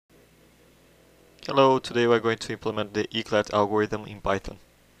Hello, today we're going to implement the Eclat algorithm in Python.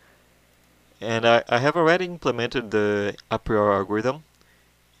 And I have already implemented the a priori algorithm,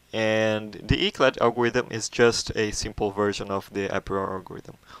 and the Eclat algorithm is just a simple version of the a priori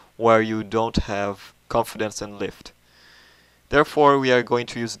algorithm, where you don't have confidence and lift. Therefore, we are going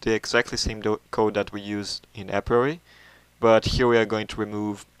to use the exactly same code that we used in a priori, but here we are going to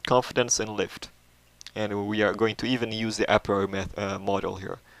remove confidence and lift. And we are going to even use the a priori model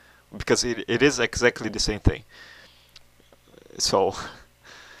here, because it is exactly the same thing. So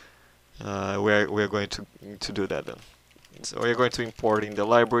we're going to do that then. So we're going to import in the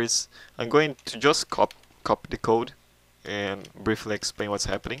libraries. I'm going to just copy the code and briefly explain what's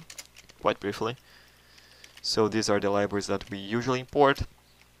happening, quite briefly. So these are the libraries that we usually import.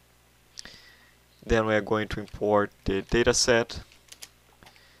 Then we are going to import the dataset.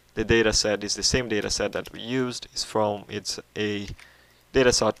 The dataset is the same dataset that we used. It's a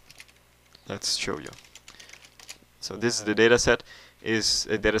dataset. Let's show you. So this is the dataset. Is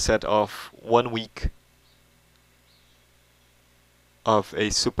a dataset of 1 week of a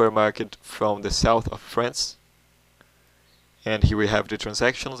supermarket from the south of France. And here we have the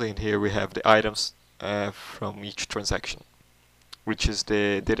transactions, and here we have the items from each transaction, which is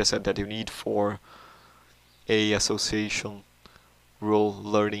the dataset that you need for a association rule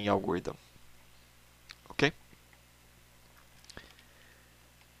learning algorithm. Okay.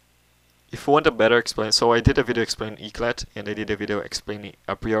 If you want a better explanation, so I did a video explaining Eclat, and I did a video explaining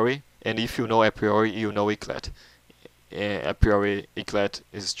a priori. And if you know a priori, you know Eclat. A priori Eclat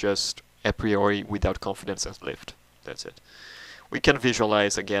is just a priori without confidence and lift. That's it. We can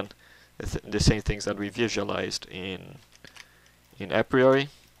visualize again the same things that we visualized in a priori.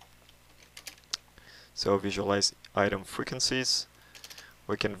 So visualize item frequencies.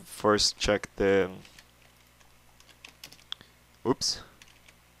 We can first check the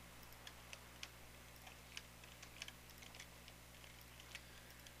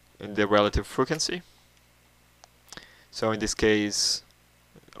in the relative frequency. So in this case,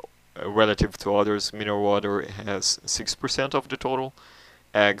 relative to others, mineral water has 6% of the total,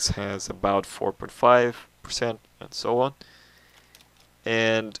 eggs has about 4.5%, and so on.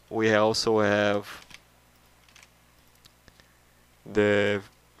 And we also have the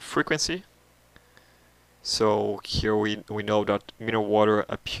frequency. So here we know that mineral water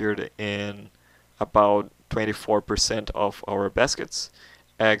appeared in about 24% of our baskets.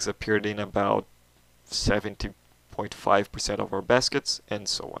 Eggs appeared in about 70.5% of our baskets, and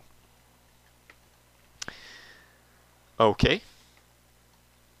so on. Okay.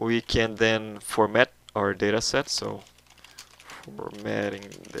 We can then format our dataset. So formatting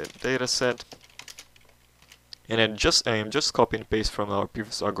the dataset. And then I am just copy and paste from our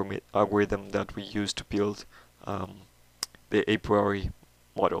previous algorithm that we used to build the a priori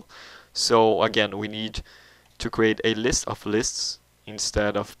model. So again, we need to create a list of lists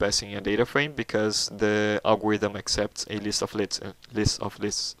instead of passing a data frame, because the algorithm accepts a list of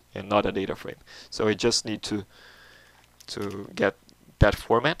lists and not a data frame. So we just need to get that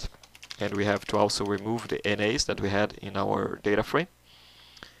format, and we have to also remove the NAs that we had in our data frame.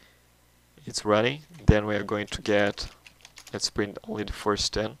 It's running. Then we are going to get, let's print only the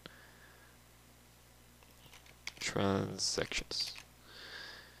first 10 transactions.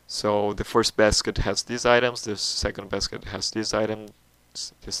 So the first basket has these items, the second basket has these items,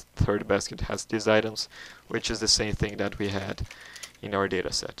 this third basket has these items, which is the same thing that we had in our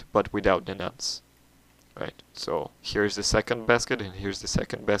data set, but without the nuns. Right? So here's the second basket and here's the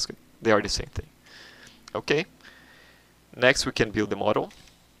second basket. They are the same thing. Okay. Next we can build the model.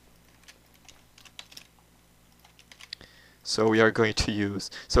 So we are going to use,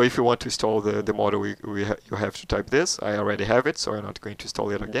 so if you want to install the model, you have to type this. I already have it, so I'm not going to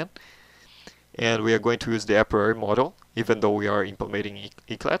install it again. And we are going to use the a priori model, even though we are implementing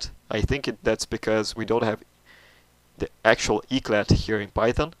Eclat. I think that's because we don't have the actual Eclat here in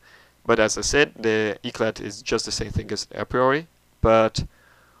Python. But as I said, the Eclat is just the same thing as a priori, but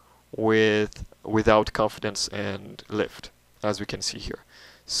without confidence and lift, as we can see here.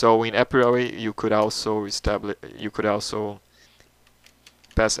 So in a priori, you could also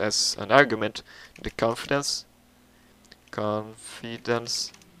pass as an argument the confidence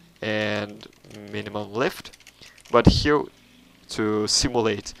and minimum lift. But here, to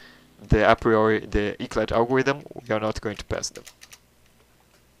simulate the a priori, the Eclat algorithm, we are not going to pass them.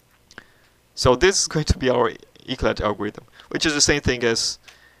 So this is going to be our Eclat algorithm, which is the same thing as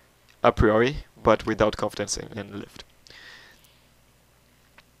a priori, but without confidence and lift.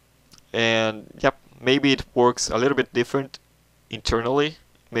 And yep, maybe it works a little bit different internally.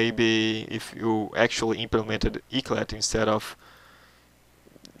 Maybe if you actually implemented Eclat instead of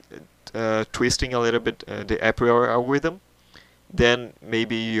twisting a little bit the a priori algorithm, then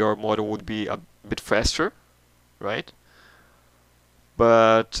maybe your model would be a bit faster, right?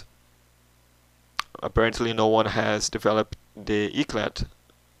 But apparently no one has developed the Eclat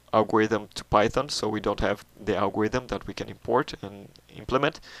algorithm to Python, so we don't have the algorithm that we can import and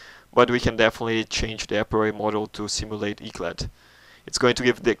implement, but we can definitely change the a priori model to simulate Eclat. It's going to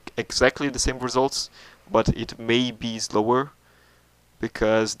give exactly the same results, but it may be slower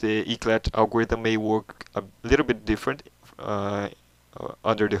because the Eclat algorithm may work a little bit different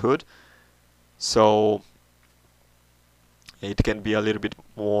under the hood, so it can be a little bit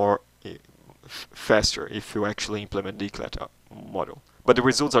more faster if you actually implement the Eclat model. But the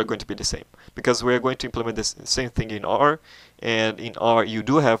results are going to be the same because we are going to implement the same thing in R, and in R you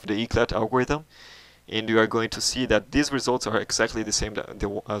do have the Eclat algorithm, and you are going to see that these results are exactly the same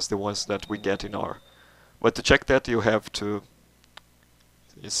as the ones that we get in R. But to check that, you have to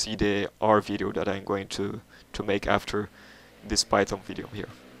see the R video that I'm going to make after this Python video here.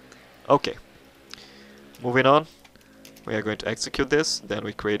 Okay, moving on. We are going to execute this, then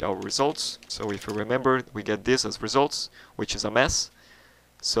we create our results. So if you remember, we get this as results, which is a mess.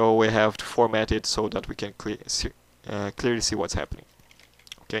 So we have to format it so that we can clearly see what's happening.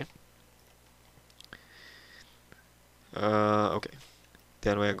 Okay. Okay.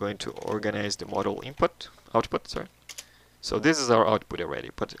 Then we are going to organize the model output. Sorry. So this is our output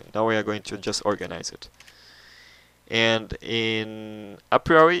already, but now we are going to just organize it. And in a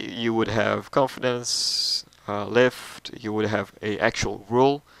priori, you would have confidence, lift, you would have a actual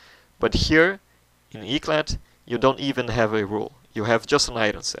rule, but here in Eclat you don't even have a rule. You have just an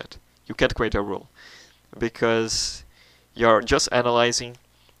item set. You can't create a rule because you're just analyzing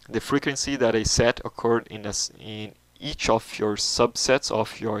the frequency that a set occurred in each of your subsets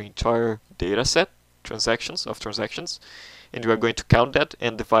of your entire data set transactions, and you are going to count that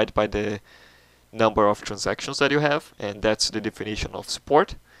and divide by the number of transactions that you have, and that's the definition of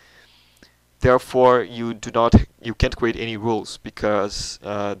support. Therefore, you can't create any rules because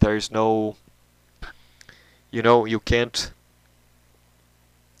there is no, you can't,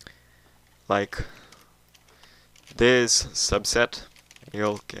 like this subset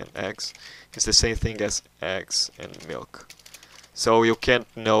milk and eggs is the same thing as eggs and milk. So you can't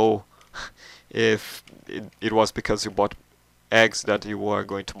know if it was because you bought eggs that you are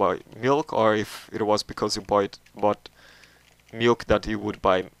going to buy milk, or if it was because you bought milk that you would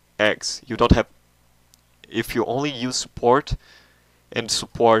buy eggs. You don't have, if you only use support, and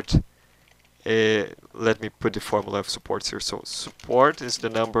support, let me put the formula of supports here. So support is the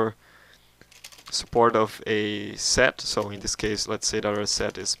number, support of a set. So in this case, let's say that our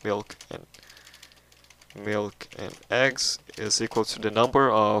set is milk and eggs is equal to the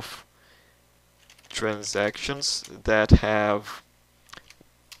number of transactions that have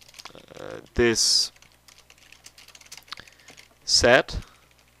this set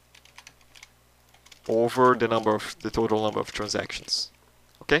over the total number of transactions.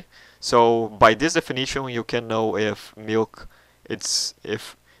 Okay, so by this definition you can know if milk is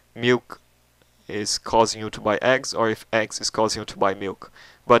causing you to buy eggs, or if eggs is causing you to buy milk.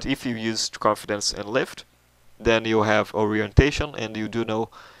 But if you use confidence and lift, then you have orientation, and you do know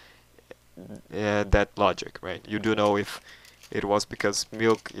that logic, right? You do know if it was because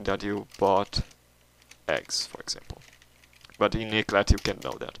milk that you bought eggs, for example. But in Eclat you can't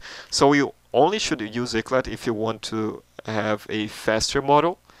know that. So you only should use Eclat if you want to have a faster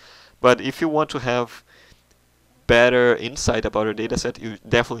model. But if you want to have better insight about a dataset, you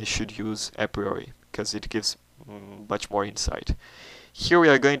definitely should use a priori because it gives much more insight. Here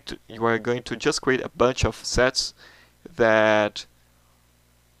you are going to just create a bunch of sets that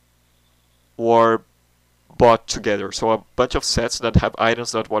were bought together. So a bunch of sets that have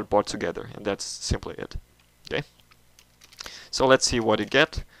items that were bought together, and that's simply it. Okay. So let's see what you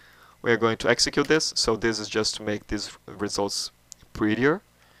get. We are going to execute this. So this is just to make these results prettier.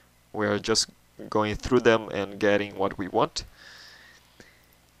 We are just going through them and getting what we want.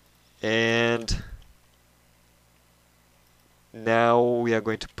 And now we are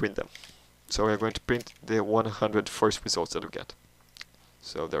going to print them. So we are going to print the 100 first results that we get.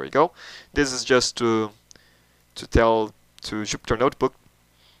 So there we go. This is just to tell to Jupyter Notebook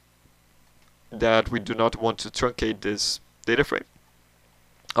that we do not want to truncate this data frame.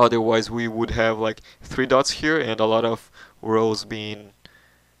 Otherwise we would have like 3 dots here and a lot of rows being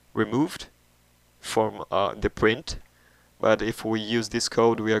removed from the print. But if we use this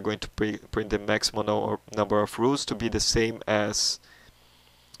code, we are going to print the maximum number of rows to be the same as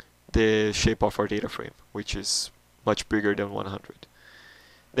the shape of our data frame, which is much bigger than 100.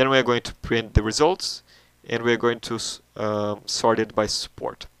 Then we are going to print the results, and we are going to sort it by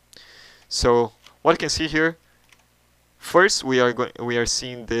support. So what you can see here, first we are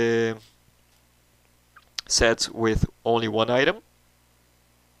seeing the sets with only one item,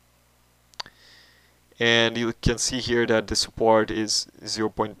 and you can see here that the support is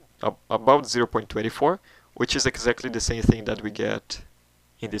about 0.24, which is exactly the same thing that we get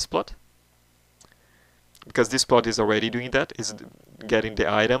in this plot, because this plot is already doing that, is getting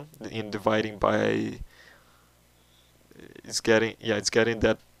the item in dividing by, it's getting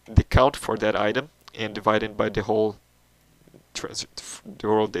that the count for that item and dividing by the whole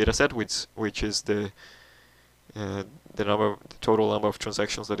data set, which is the total number of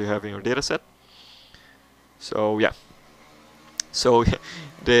transactions that you have in your data set. So yeah, so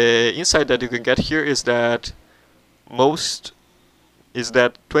the insight that you can get here is that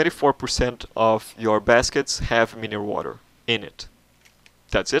 24% of your baskets have mineral water in it.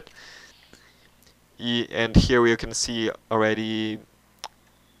 That's it. And here you can see already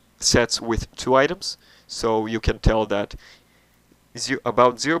sets with 2 items, so you can tell that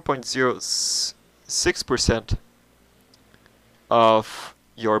about 0.06% of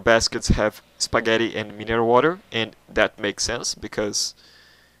your baskets have spaghetti and mineral water, and that makes sense because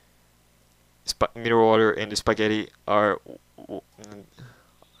mineral water and spaghetti are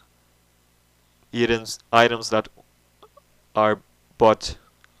items that are bought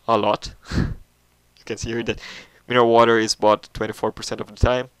a lot. You can see here that mineral water is bought 24% of the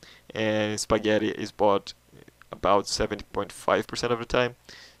time, and spaghetti is bought about 70.5% of the time.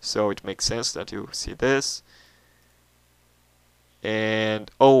 So it makes sense that you see this. And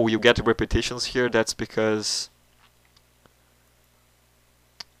oh, you get repetitions here. That's because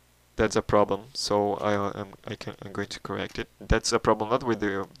that's a problem. So I'm going to correct it. That's a problem not with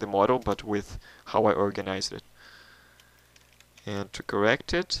the model, but with how I organized it. And to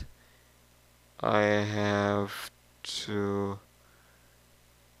correct it, I have to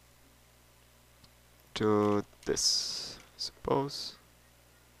do this, suppose.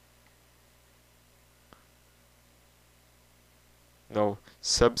 No,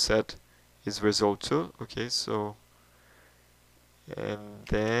 subset is result 2. Okay, so, and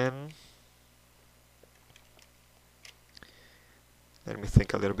then let me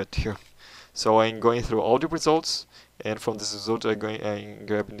think a little bit here. So I'm going through all the results, and from this result I'm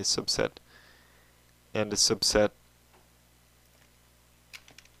grabbing the subset, and the subset,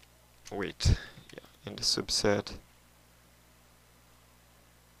 wait, yeah, and the subset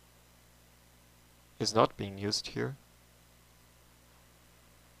is not being used here.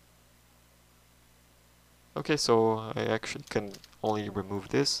 Okay, so I actually can only remove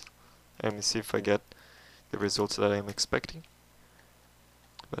this. Let me see if I get the results that I'm expecting.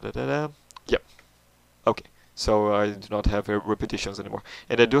 Yep. Okay, so I do not have repetitions anymore.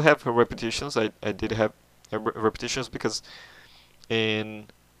 And I do have repetitions. I did have repetitions because in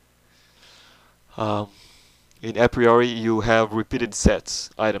a priori you have repeated sets,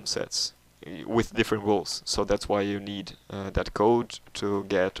 item sets, with different rules. So that's why you need that code to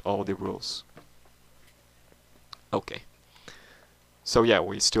get all the rules. Okay. So yeah,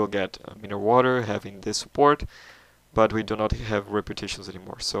 we still get mineral water having this support, but we do not have repetitions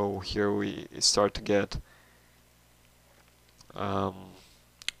anymore. So here we start to get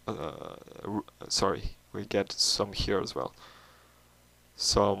we get some here as well.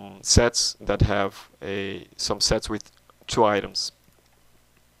 Some sets that have some sets with 2 items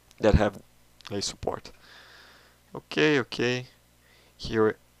that have a support. Okay.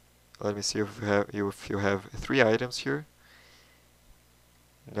 Here, let me see if you have 3 items here.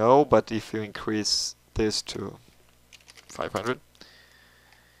 No, but if you increase this to 500,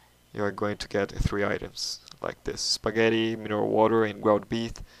 you are going to get 3 items like this. Spaghetti, mineral water, and ground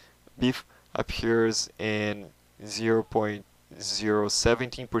beef appears in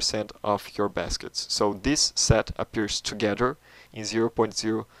 0.017% of your baskets. So this set appears together in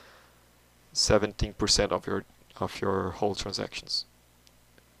 0.017% of your whole transactions.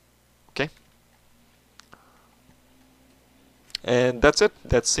 Okay? And that's it.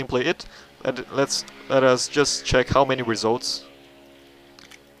 That's simply it. Let us just check how many results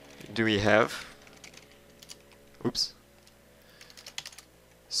do we have. Oops.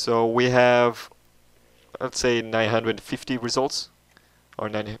 So we have, let's say, 950 results, or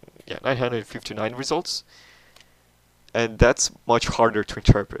 959 results, and that's much harder to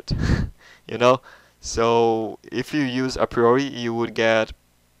interpret. You know, so if you use a priori, you would get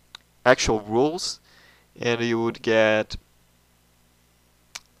actual rules, and you would get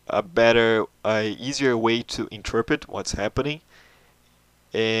a easier way to interpret what's happening,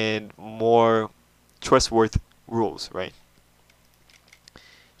 and more trustworthy rules, right?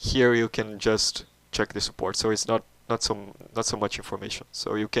 Here you can just check the support, so it's not so much information.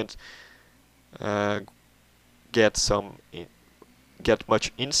 So you can't get get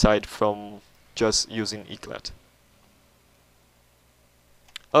much insight from just using Eclat.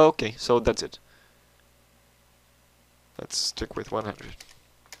 Okay, so that's it. Let's stick with 100.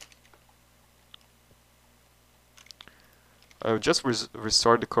 I'll just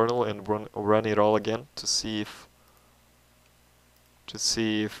restart the kernel and run it all again to see if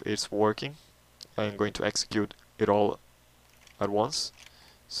it's working. I'm going to execute it all at once.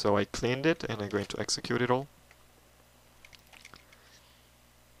 So I cleaned it and I'm going to execute it all.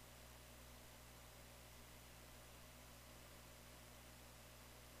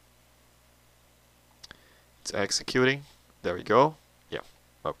 It's executing. There we go. Yeah,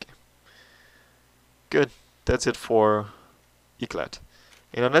 okay. Good. That's it for Eclat.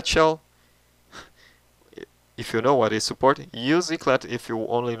 In a nutshell, if you know what is support, use Eclat if you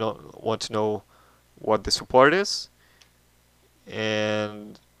only want to know what the support is.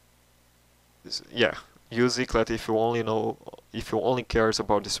 And yeah, use Eclat if you only cares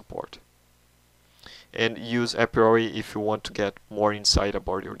about the support. And use a priori if you want to get more insight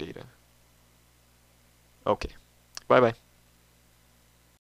about your data. Okay, bye bye.